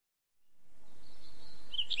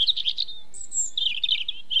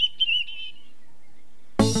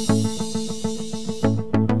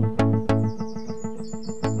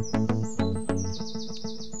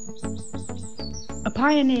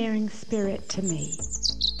pioneering spirit to me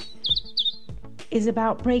is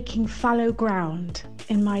about breaking fallow ground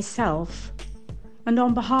in myself and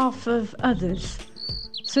on behalf of others,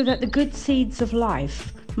 so that the good seeds of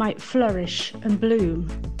life might flourish and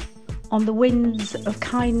bloom on the winds of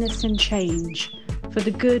kindness and change for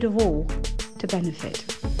the good of all to benefit.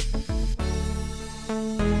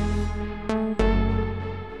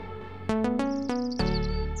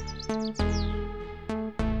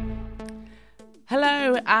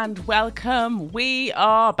 Hello and welcome. We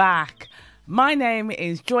are back. My name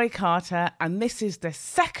is Joy Carter and this is the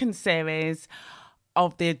second series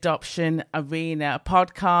of the Adoption Arena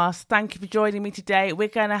podcast. Thank you for joining me today. We're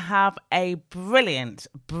going to have a brilliant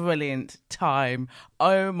time.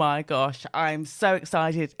 Oh my gosh, I'm so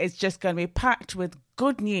excited. It's just going to be packed with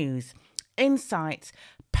good news, insights,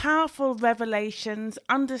 powerful revelations,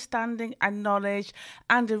 understanding and knowledge,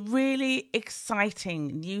 and a really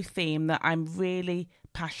exciting new theme that I'm really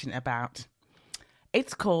passionate about.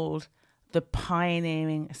 It's called The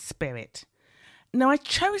Pioneering Spirit. Now, I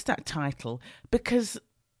chose that title because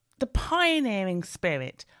the pioneering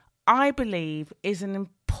spirit, I believe, is an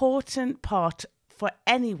important part for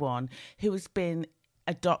anyone who has been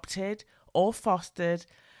adopted or fostered,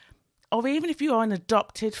 or even if you are an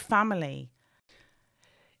adopted family.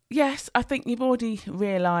 Yes, I think you've already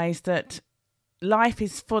realised that life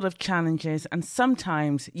is full of challenges and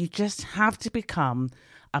sometimes you just have to become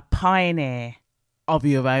a pioneer of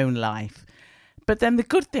your own life. But then the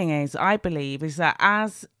good thing is, I believe, is that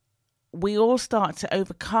as we all start to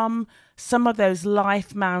overcome some of those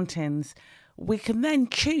life mountains, we can then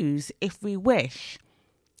choose, if we wish,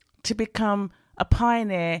 to become a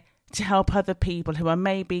pioneer to help other people who are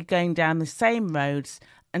maybe going down the same roads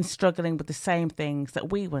and struggling with the same things that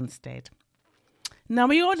we once did. Now,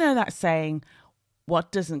 we all know that saying, what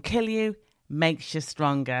doesn't kill you makes you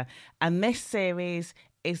stronger. And this series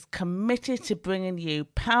is committed to bringing you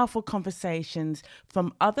powerful conversations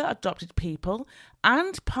from other adopted people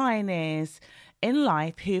and pioneers in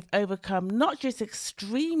life who've overcome not just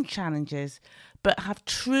extreme challenges, but have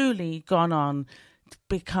truly gone on to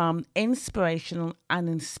become inspirational and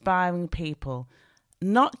inspiring people,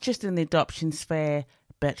 not just in the adoption sphere,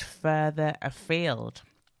 but further afield.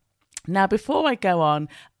 Now, before I go on,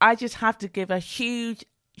 I just have to give a huge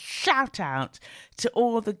shout out to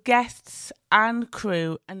all the guests and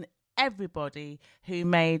crew and everybody who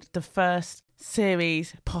made the first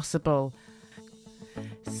series possible.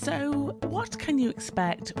 So, what can you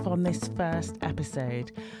expect from this first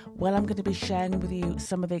episode? Well, I'm going to be sharing with you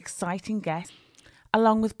some of the exciting guests,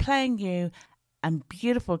 along with playing you a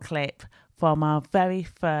beautiful clip from our very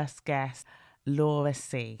first guest, Laura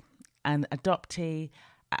C., an adoptee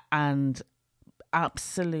and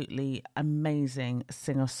absolutely amazing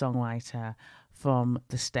singer-songwriter from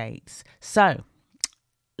the States. So,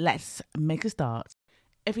 let's make a start.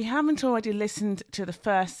 If you haven't already listened to the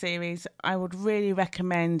first series, I would really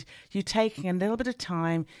recommend you taking a little bit of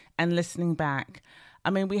time and listening back.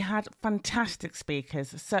 I mean, we had fantastic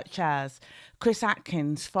speakers such as Chris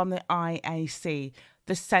Atkins from the IAC,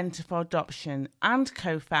 the Centre for Adoption, and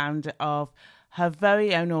co-founder of her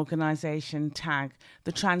very own organisation, TAG,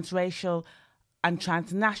 the Transracial and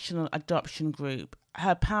Transnational Adoption Group.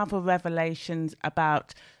 Her powerful revelations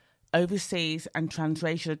about overseas and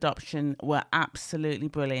transracial adoption were absolutely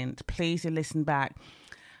brilliant. Please do listen back.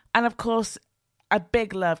 And of course, a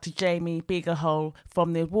big love to Jamie Beaglehole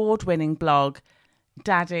from the award-winning blog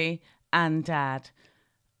Daddy and Dad.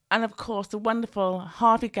 And of course, the wonderful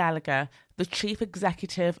Harvey Gallagher, the Chief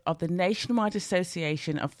Executive of the Nationwide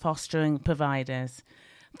Association of Fostering Providers.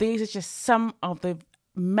 These are just some of the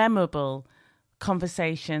memorable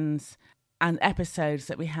conversations and episodes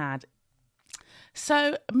that we had.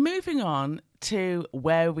 So moving on to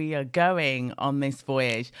where we are going on this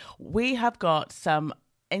voyage, we have got some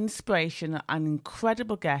inspirational and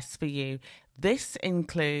incredible guests for you. This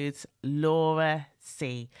includes Laura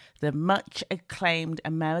C., the much acclaimed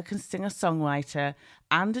American singer-songwriter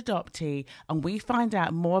and adoptee, and we find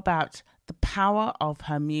out more about the power of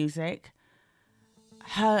her music,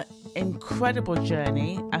 her incredible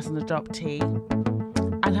journey as an adoptee,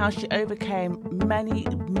 and how she overcame many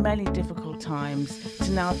difficult times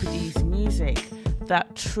to now produce music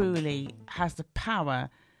that truly has the power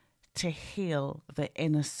to heal the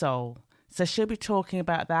inner soul. So she'll be talking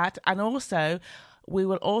about that, and also we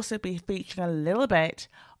will also be featuring a little bit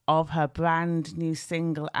of her brand new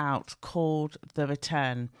single out called The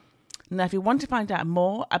Return. Now, if you want to find out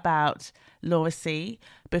more about Laura C.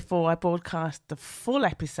 before I broadcast the full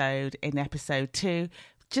episode in episode 2,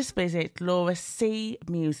 just visit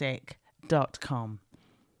lauracmusic.com.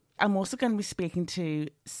 I'm also going to be speaking to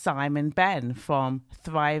Simon Ben from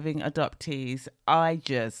Thriving Adoptees. I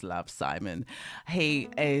just love Simon. He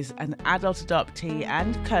is an adult adoptee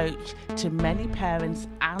and coach to many parents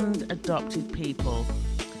and adopted people.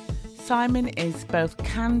 Simon is both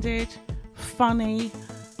candid, funny,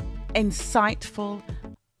 insightful,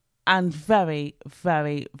 and very,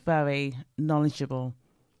 very, very knowledgeable.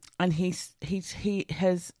 And he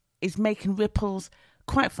is making ripples,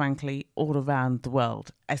 quite frankly, all around the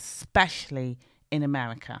world, especially in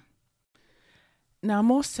America. Now,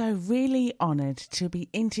 I'm also really honoured to be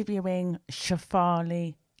interviewing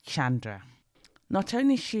Shefali Chandra. Not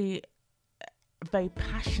only is she very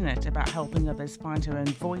passionate about helping others find her own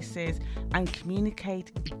voices and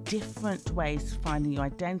communicate different ways of finding your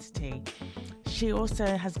identity, she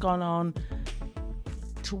also has gone on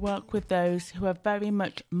to work with those who are very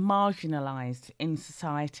much marginalised in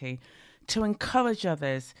society, to encourage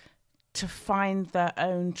others to find their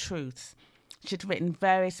own truths. She's written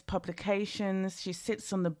various publications. She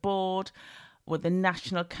sits on the board with the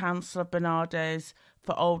National Council of Barnardos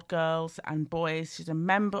for Old Girls and Boys. She's a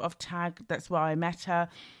member of TAG. That's where I met her.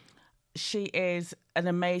 She is an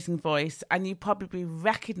amazing voice, and you probably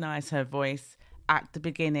recognise her voice at the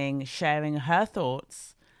beginning, sharing her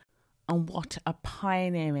thoughts on what a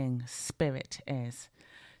pioneering spirit is.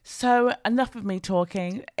 So enough of me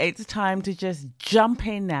talking. It's time to just jump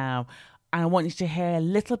in now. And I want you to hear a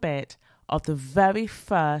little bit of the very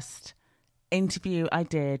first interview I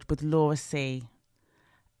did with Laura C.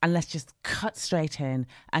 And let's just cut straight in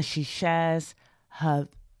as she shares her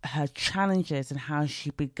challenges and how she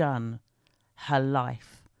begun her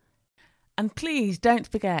life. And please don't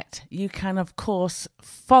forget, you can of course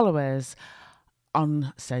follow us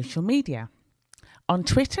on social media. On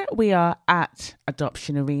Twitter, we are at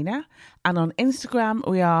Adoption Arena, and on Instagram,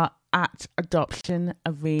 we are at Adoption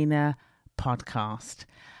Arena Podcast.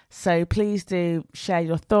 So please do share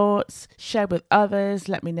your thoughts, share with others,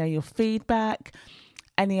 let me know your feedback,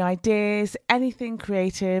 any ideas, anything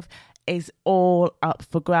creative is all up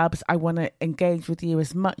for grabs. I want to engage with you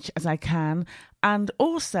as much as I can. And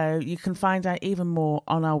also, you can find out even more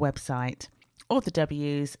on our website, all the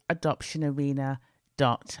W's, adoptionarena.com.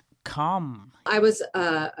 I was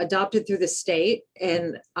adopted through the state,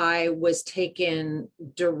 and I was taken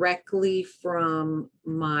directly from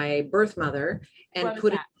my birth mother and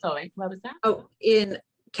Where was that? Oh, in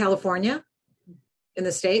California, in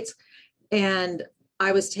the States. And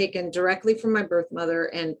I was taken directly from my birth mother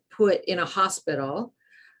and put in a hospital.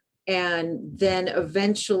 And then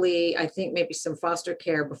eventually, I think maybe some foster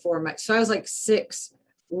care so I was like 6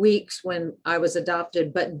 weeks when I was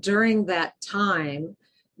adopted. But during that time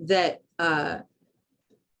that I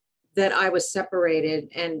was separated,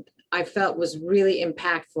 and I felt was really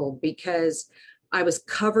impactful because I was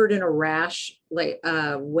covered in a rash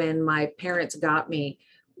when my parents got me,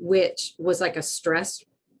 which was like a stress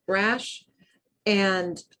rash.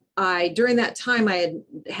 And during that time, I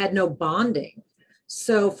had no bonding.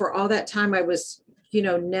 So for all that time, I was,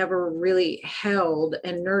 never really held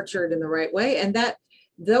and nurtured in the right way. And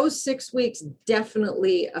those 6 weeks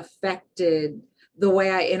definitely affected the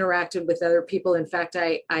way I interacted with other people. In fact,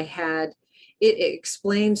 it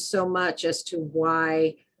explains so much as to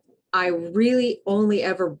why I really only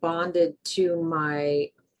ever bonded to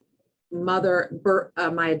my mother,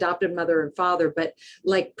 my adopted mother and father, but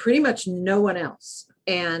like pretty much no one else.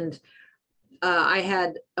 And I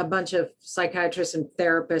had a bunch of psychiatrists and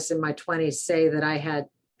therapists in my 20s say that I had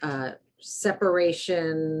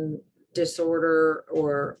separation disorder,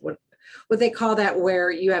 or what they call that,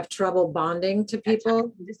 where you have trouble bonding to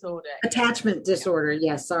people. Attachment disorder. Yes.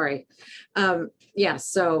 Yeah, sorry.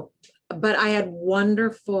 So, but I had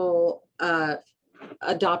wonderful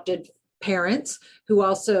adopted parents who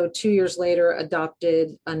also 2 years later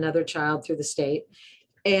adopted another child through the state.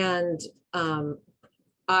 And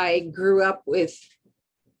I grew up with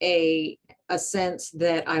a sense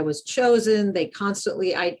that I was chosen. They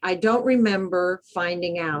constantly, I don't remember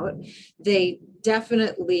finding out. They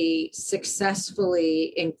definitely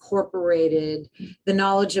successfully incorporated the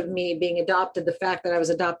knowledge of me being adopted, the fact that I was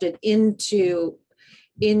adopted into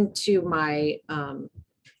my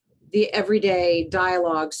the everyday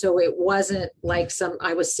dialogue. So it wasn't like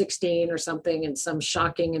I was 16 or something and some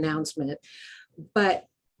shocking announcement. But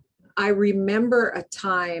I remember a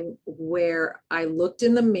time where I looked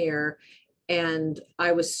in the mirror and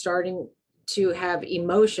I was starting to have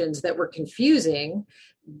emotions that were confusing,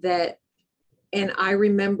 and I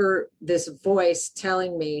remember this voice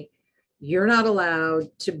telling me, you're not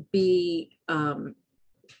allowed to be,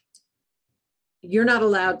 you're not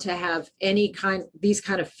allowed to have these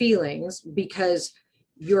kind of feelings, because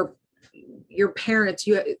your parents,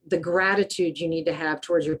 the gratitude you need to have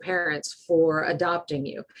towards your parents for adopting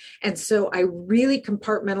you. And so I really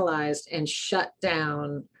compartmentalized and shut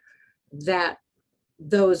down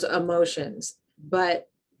those emotions, but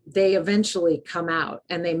they eventually come out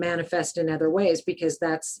and they manifest in other ways, because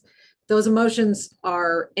those emotions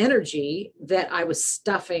are energy that I was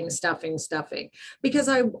stuffing, because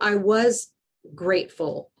I was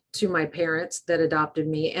grateful to my parents that adopted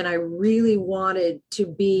me. And I really wanted to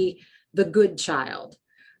be the good child,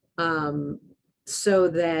 so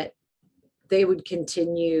that they would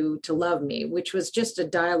continue to love me, which was just a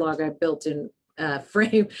dialogue I built in a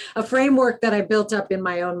framework that I built up in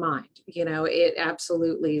my own mind. It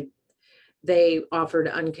absolutely, they offered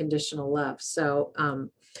unconditional love. So,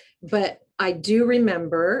 but I do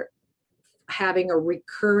remember having a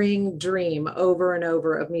recurring dream over and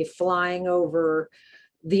over of me flying over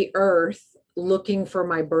the earth looking for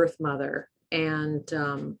my birth mother. And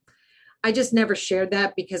I just never shared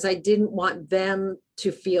that because I didn't want them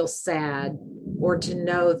to feel sad or to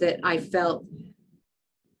know that I felt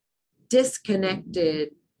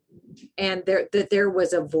disconnected and that there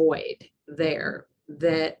was a void there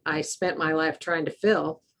that I spent my life trying to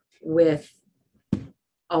fill with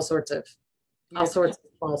all sorts of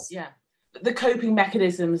false. Yeah. The coping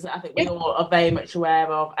mechanisms that I think we all are very much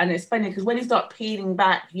aware of. And it's funny because when you start peeling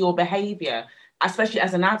back your behavior, especially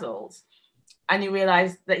as an adult, and you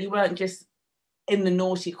realize that you weren't just in the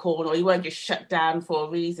naughty corner, or you weren't just shut down for a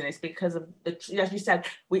reason, it's because of as you said,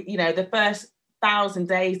 the first 1,000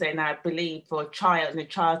 days, they now believe, for a child and a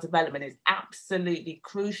child's development is absolutely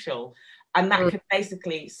crucial. And that can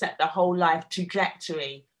basically set the whole life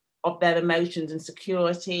trajectory of their emotions and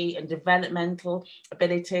security and developmental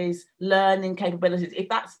abilities, learning capabilities. If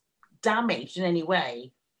that's damaged in any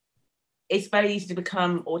way, it's very easy to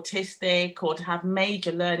become autistic or to have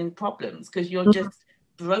major learning problems because you're just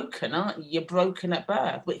broken, aren't you? You're broken at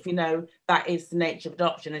birth, which that is the nature of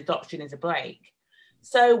adoption. Adoption is a break.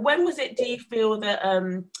 So when was it, do you feel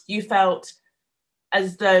that you felt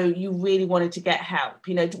as though you really wanted to get help?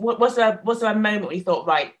 Was there a moment where you thought,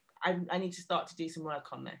 right, I need to start to do some work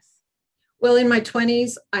on this? Well, in my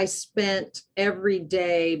 20s, I spent every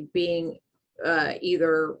day being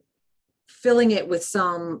either filling it with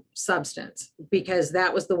some substance, because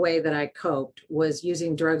that was the way that I coped, was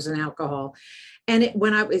using drugs and alcohol. And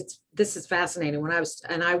this is fascinating.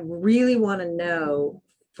 And I really want to know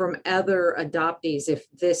from other adoptees if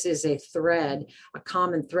this is a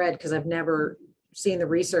common thread, because I've never seen the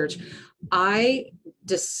research. I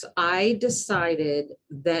decided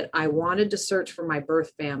that I wanted to search for my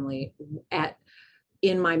birth family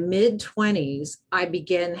in my mid-20s. I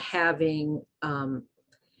began having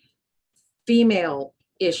female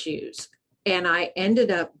issues, and I ended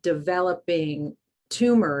up developing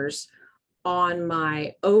tumors on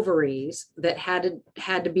my ovaries that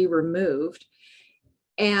had to be removed.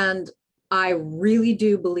 And I really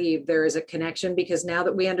do believe there is a connection, because now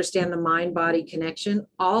that we understand the mind-body connection,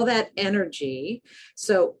 all that energy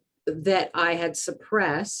so that I had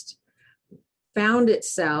suppressed found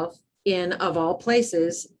itself in, of all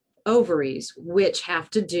places, ovaries, which have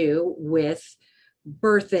to do with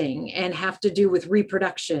birthing and have to do with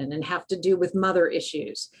reproduction and have to do with mother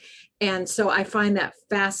issues. And so I find that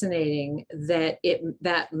fascinating that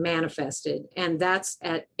that manifested. And that's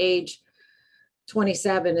at age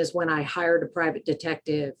 27 is when I hired a private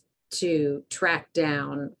detective to track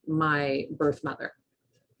down my birth mother.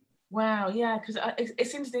 Wow, yeah, because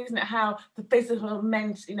it's interesting, isn't it, how the physical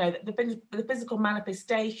the physical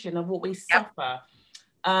manifestation of what we suffer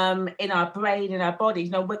in our brain, in our bodies.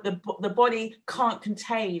 The body can't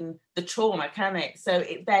contain the trauma, can it? So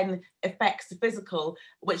it then affects the physical,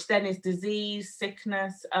 which then is disease,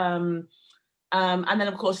 sickness, and then,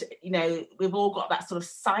 of course, we've all got that sort of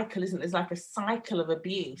cycle, isn't there? There's like a cycle of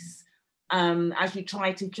abuse as you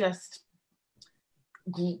try to just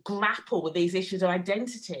grapple with these issues of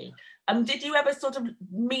identity. Did you ever sort of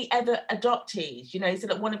meet other adoptees? So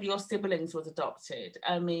that one of your siblings was adopted,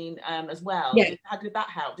 as well. Yeah. How did that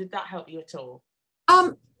help? Did that help you at all?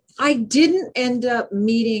 I didn't end up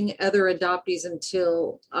meeting other adoptees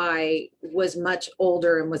until I was much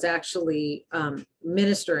older and was actually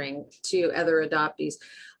ministering to other adoptees.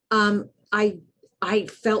 I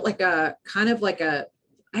felt like I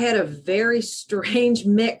had a very strange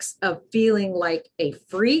mix of feeling like a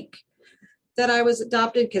freak that I was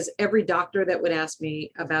adopted, because every doctor that would ask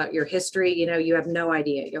me about your history, you have no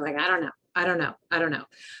idea. You're like, I don't know.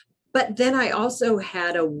 But then I also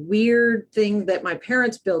had a weird thing that my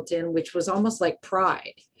parents built in, which was almost like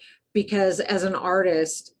pride, because as an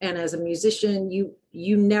artist and as a musician,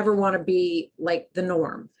 you never want to be like the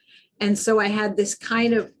norm. And so I had this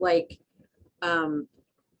kind of like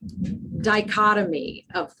dichotomy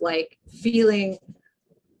of like feeling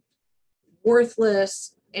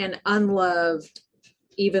worthless and unloved,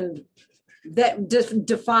 even that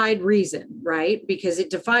defied reason, right? Because it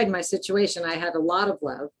defied my situation. I had a lot of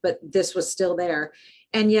love, but this was still there.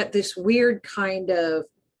 And yet this weird kind of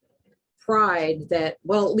pride that,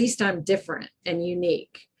 well, at least I'm different and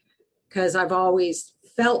unique, because I've always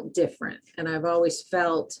felt different and I've always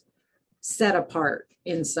felt set apart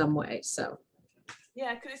in some way. So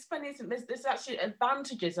yeah, because it's funny, isn't it? There's actually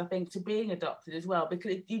advantages, I think, to being adopted as well,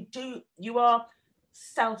 because you are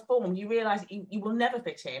self-formed. You realise you will never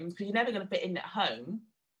fit in, because you're never going to fit in at home.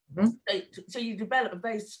 Mm-hmm. So you develop a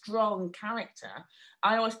very strong character.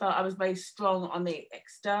 I always felt I was very strong on the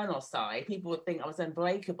external side. People would think I was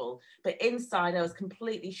unbreakable, but inside I was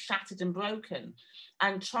completely shattered and broken,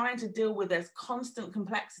 and trying to deal with this constant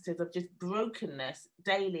complexities of just brokenness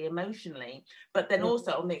daily emotionally, but then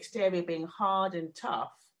also on the exterior being hard and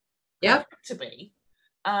tough. Yeah, to be.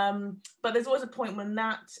 But there's always a point when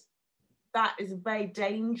that is a very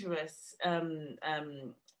dangerous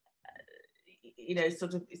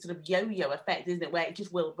sort of yo-yo effect, isn't it, where it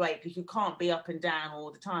just will break, because you can't be up and down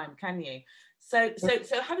all the time, can you? So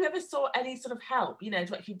have you ever sought any sort of help, to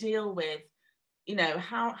actually deal with,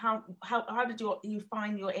 how did you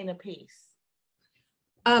find your inner peace?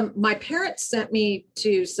 My parents sent me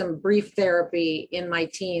to some brief therapy in my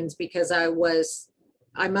teens because I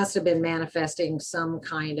must have been manifesting some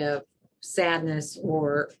kind of sadness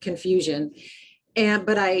or confusion.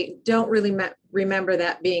 But I don't really remember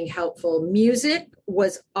that being helpful. Music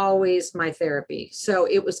was always my therapy. So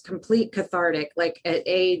it was complete cathartic. Like at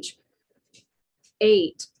age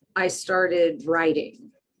 8, I started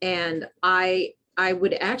writing, and I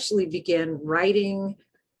would actually begin writing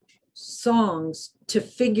songs to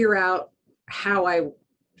figure out how I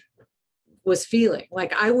was feeling.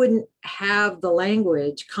 Like I wouldn't have the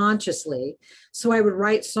language consciously. So I would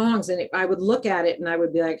write songs, and I would look at it and I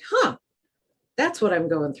would be like, that's what I'm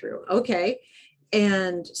going through. Okay.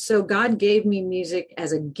 And so God gave me music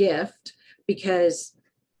as a gift, because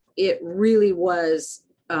it really was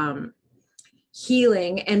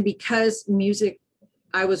healing. And because music,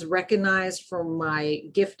 I was recognized for my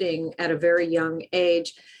gifting at a very young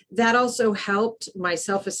age, that also helped my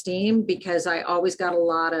self-esteem, because I always got a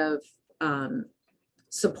lot of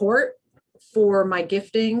support for my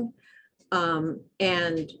gifting,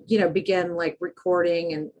 and, began like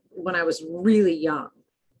recording and when I was really young.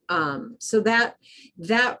 So that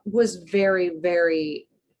was very, very,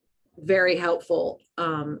 very helpful.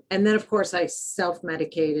 And then of course I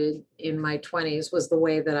self-medicated in my 20s was the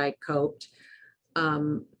way that I coped.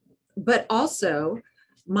 But also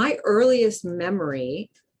my earliest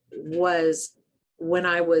memory was when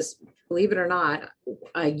I was, believe it or not,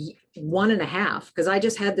 1.5, because I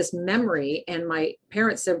just had this memory, and my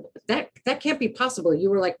parents said, that can't be possible. You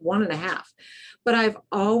were like 1.5. But I've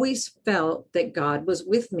always felt that God was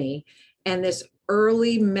with me. And this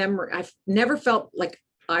early memory, I've never felt like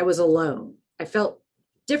I was alone. I felt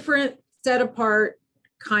different, set apart,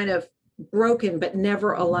 kind of broken, but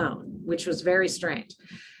never alone, which was very strange.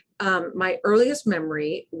 My earliest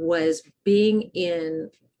memory was being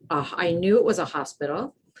I knew it was a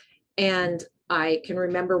hospital, and I can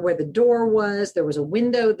remember where the door was. There was a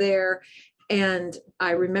window there. And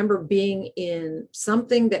I remember being in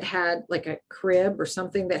something that had like a crib or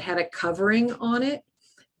something that had a covering on it.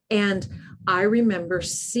 And I remember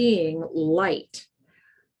seeing light,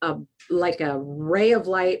 like a ray of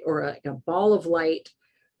light or a ball of light,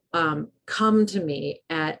 come to me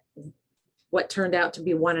at what turned out to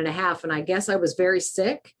be 1.5. And I guess I was very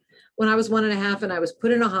sick when I was 1.5, and I was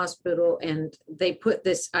put in a hospital, and they put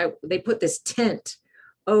this tent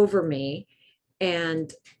over me.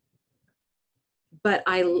 But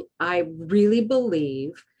I really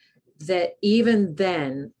believe that even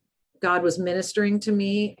then God was ministering to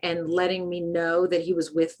me and letting me know that he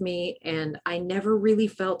was with me, and I never really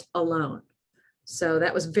felt alone. So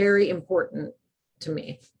that was very important to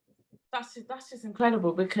me. That's just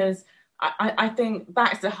incredible, because I think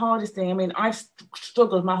that's the hardest thing. I mean, I've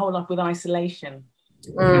struggled my whole life with isolation.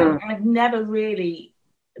 I've never really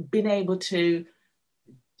been able to,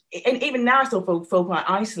 and even now I still feel quite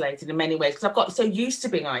isolated in many ways, because I've got so used to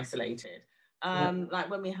being isolated.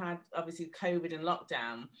 Like when we had obviously COVID and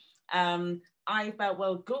lockdown, I felt,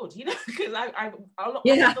 well, good, because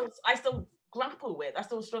I still grapple with, I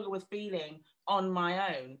still struggle with feeling on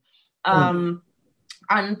my own.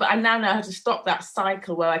 But I now know how to stop that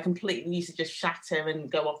cycle where I completely used to just shatter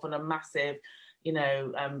and go off on a massive,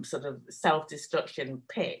 sort of self-destruction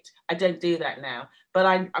pit. I don't do that now, but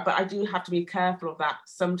I do have to be careful of that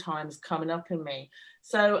sometimes coming up in me.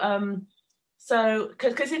 So So,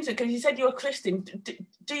 because you said you're a Christian,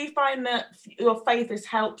 do you find that your faith has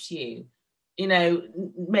helped you,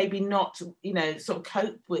 maybe not, sort of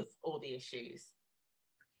cope with all the issues?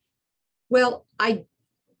 Well,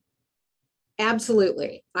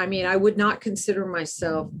 absolutely. I mean, I would not consider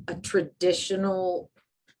myself a traditional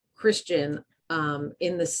Christian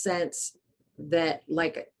in the sense that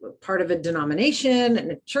like part of a denomination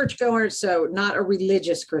and a churchgoer, so not a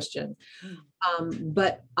religious Christian.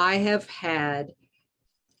 But I have had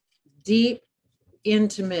deep,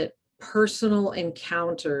 intimate, personal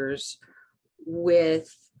encounters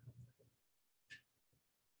with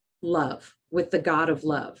love, with the God of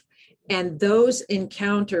love. And those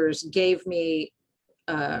encounters gave me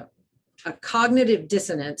a cognitive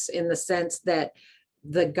dissonance in the sense that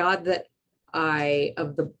the God that I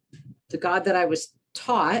was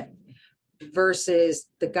taught versus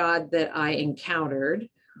the God that I encountered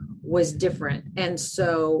was different. And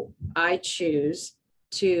so I choose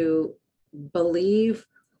to believe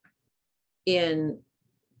in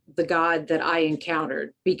the God that I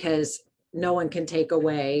encountered, because no one can take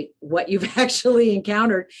away what you've actually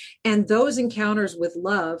encountered. And those encounters with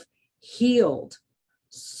love healed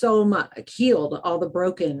so much, healed all the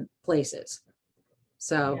broken places.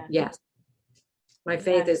 So yes, my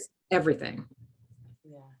faith is everything.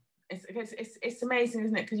 It's amazing,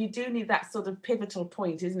 isn't it? Because you do need that sort of pivotal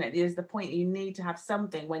point, isn't it? There's the point you need to have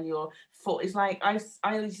something when you're it's like I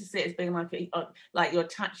used to see it as being like you're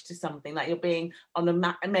attached to something, like you're being on a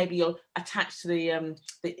map, and maybe you're attached to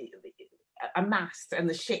a mast and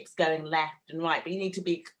the ship's going left and right, but you need to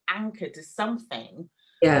be anchored to something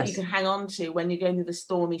that you can hang on to when you're going through the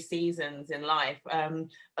stormy seasons in life.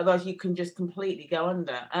 Otherwise you can just completely go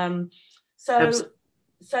under. So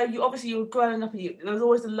you were growing up, there was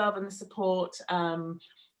always the love and the support, and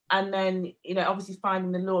then obviously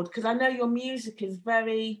finding the Lord, because I know your music is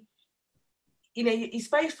very, it's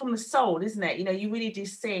very from the soul, isn't it? You really do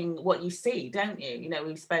sing what you see, don't you?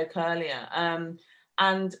 We spoke earlier,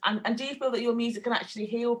 and do you feel that your music can actually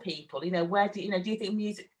heal people? Where do you think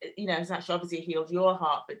music has actually obviously healed your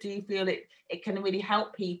heart, but do you feel it can really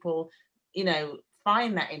help people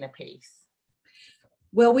find that inner peace?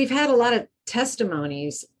 Well, we've had a lot of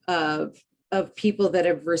testimonies of people that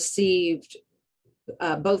have received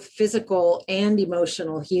both physical and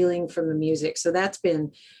emotional healing from the music. So that's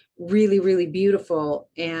been really, really beautiful.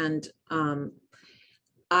 And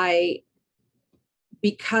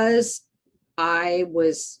because I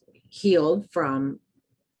was healed from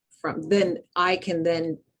then I can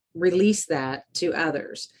then release that to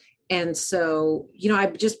others. And so, I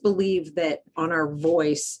just believe that on our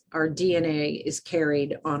voice, our DNA is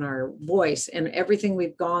carried on our voice, and everything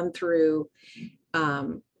we've gone through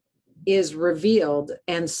is revealed.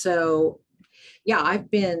 And so, I've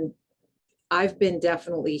been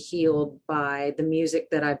definitely healed by the music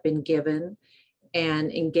that I've been given, and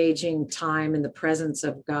engaging time in the presence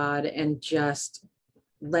of God and just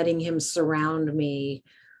letting him surround me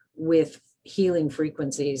with healing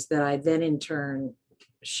frequencies that I then in turn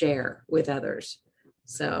share with others.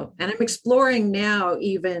 So, and I'm exploring now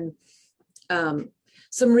even some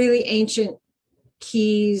really ancient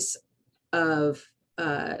keys of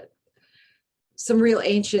some real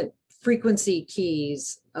ancient frequency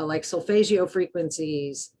keys, like solfeggio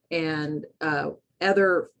frequencies and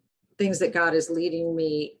other things that God is leading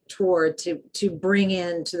me toward to bring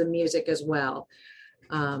into the music as well.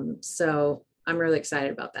 So I'm really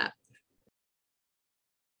excited about that.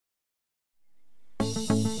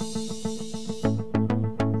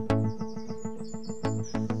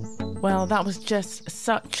 Well, that was just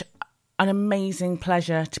such an amazing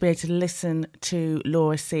pleasure to be able to listen to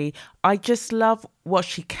Laura C. I just love what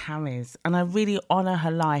she carries, and I really honour her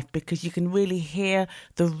life because you can really hear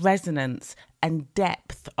the resonance and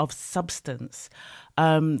depth of substance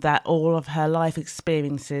that all of her life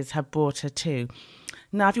experiences have brought her to.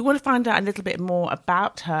 Now, if you want to find out a little bit more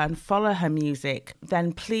about her and follow her music,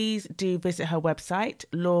 then please do visit her website,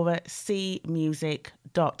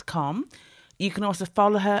 lauracmusic.com. You can also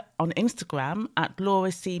follow her on Instagram at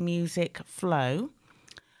Laura C Music Flow.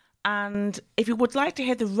 And if you would like to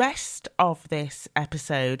hear the rest of this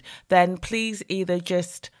episode, then please either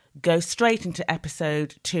just go straight into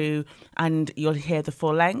episode 2 and you'll hear the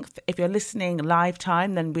full length. If you're listening live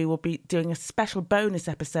time, then we will be doing a special bonus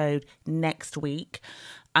episode next week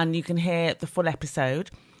and you can hear the full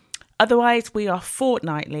episode. Otherwise, we are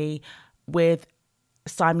fortnightly with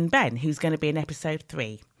Simon Ben, who's going to be in episode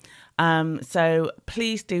 3. So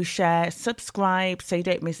please do share, subscribe so you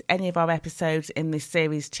don't miss any of our episodes in this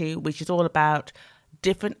series too, which is all about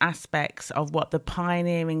different aspects of what the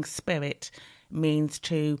pioneering spirit means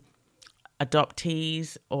to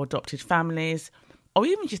adoptees or adopted families, or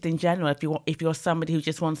even just in general, if you're somebody who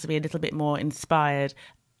just wants to be a little bit more inspired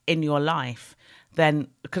in your life, then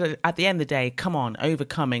because at the end of the day, come on,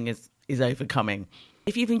 overcoming is overcoming.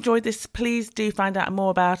 If you've enjoyed this, please do find out more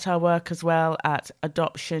about our work as well at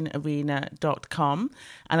adoptionarena.com.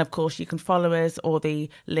 And of course, you can follow us. All the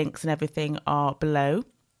links and everything are below.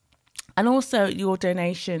 And also your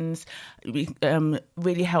donations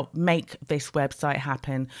really help make this website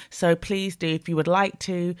happen. So please do, if you would like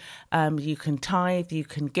to, you can tithe, you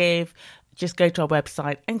can give, just go to our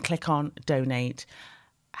website and click on donate.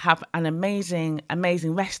 Have an amazing,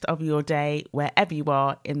 amazing rest of your day wherever you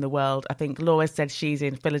are in the world. I think Laura said she's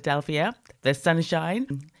in Philadelphia. There's sunshine.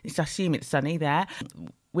 I assume it's sunny there.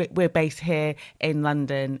 We're based here in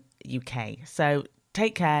London, UK. So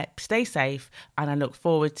take care, stay safe, and I look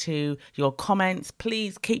forward to your comments.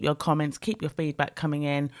 Please keep your comments, keep your feedback coming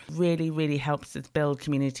in. Really, really helps us build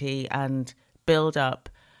community and build up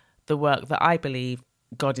the work that I believe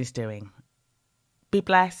God is doing. Be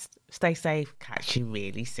blessed, stay safe, catch you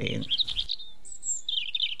really soon.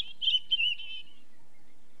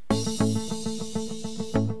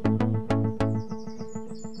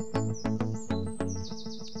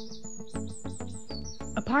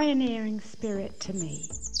 A pioneering spirit to me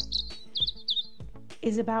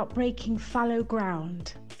is about breaking fallow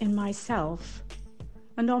ground in myself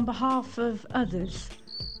and on behalf of others,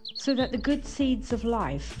 so that the good seeds of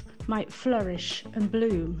life might flourish and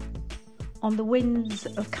bloom on the winds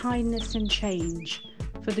of kindness and change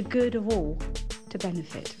for the good of all to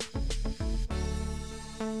benefit.